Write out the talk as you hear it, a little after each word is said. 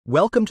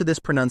Welcome to this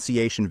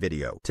pronunciation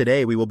video.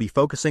 Today we will be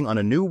focusing on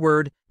a new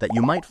word that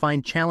you might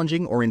find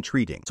challenging or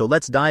intriguing. So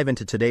let's dive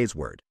into today's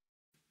word.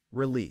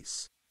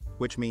 Release,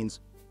 which means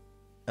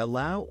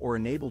allow or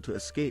enable to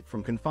escape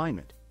from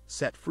confinement,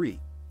 set free.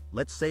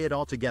 Let's say it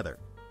all together.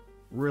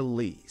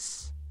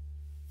 Release.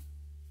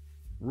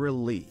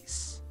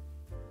 Release.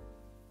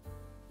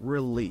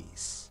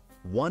 Release.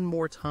 One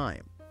more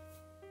time.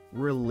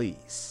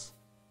 Release.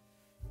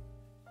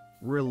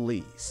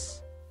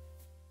 Release.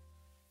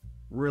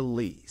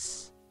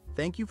 Release.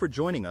 Thank you for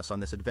joining us on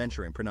this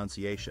adventure in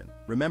pronunciation.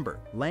 Remember,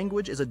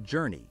 language is a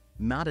journey,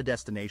 not a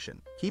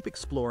destination. Keep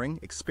exploring,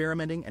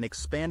 experimenting, and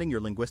expanding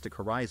your linguistic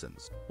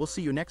horizons. We'll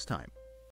see you next time.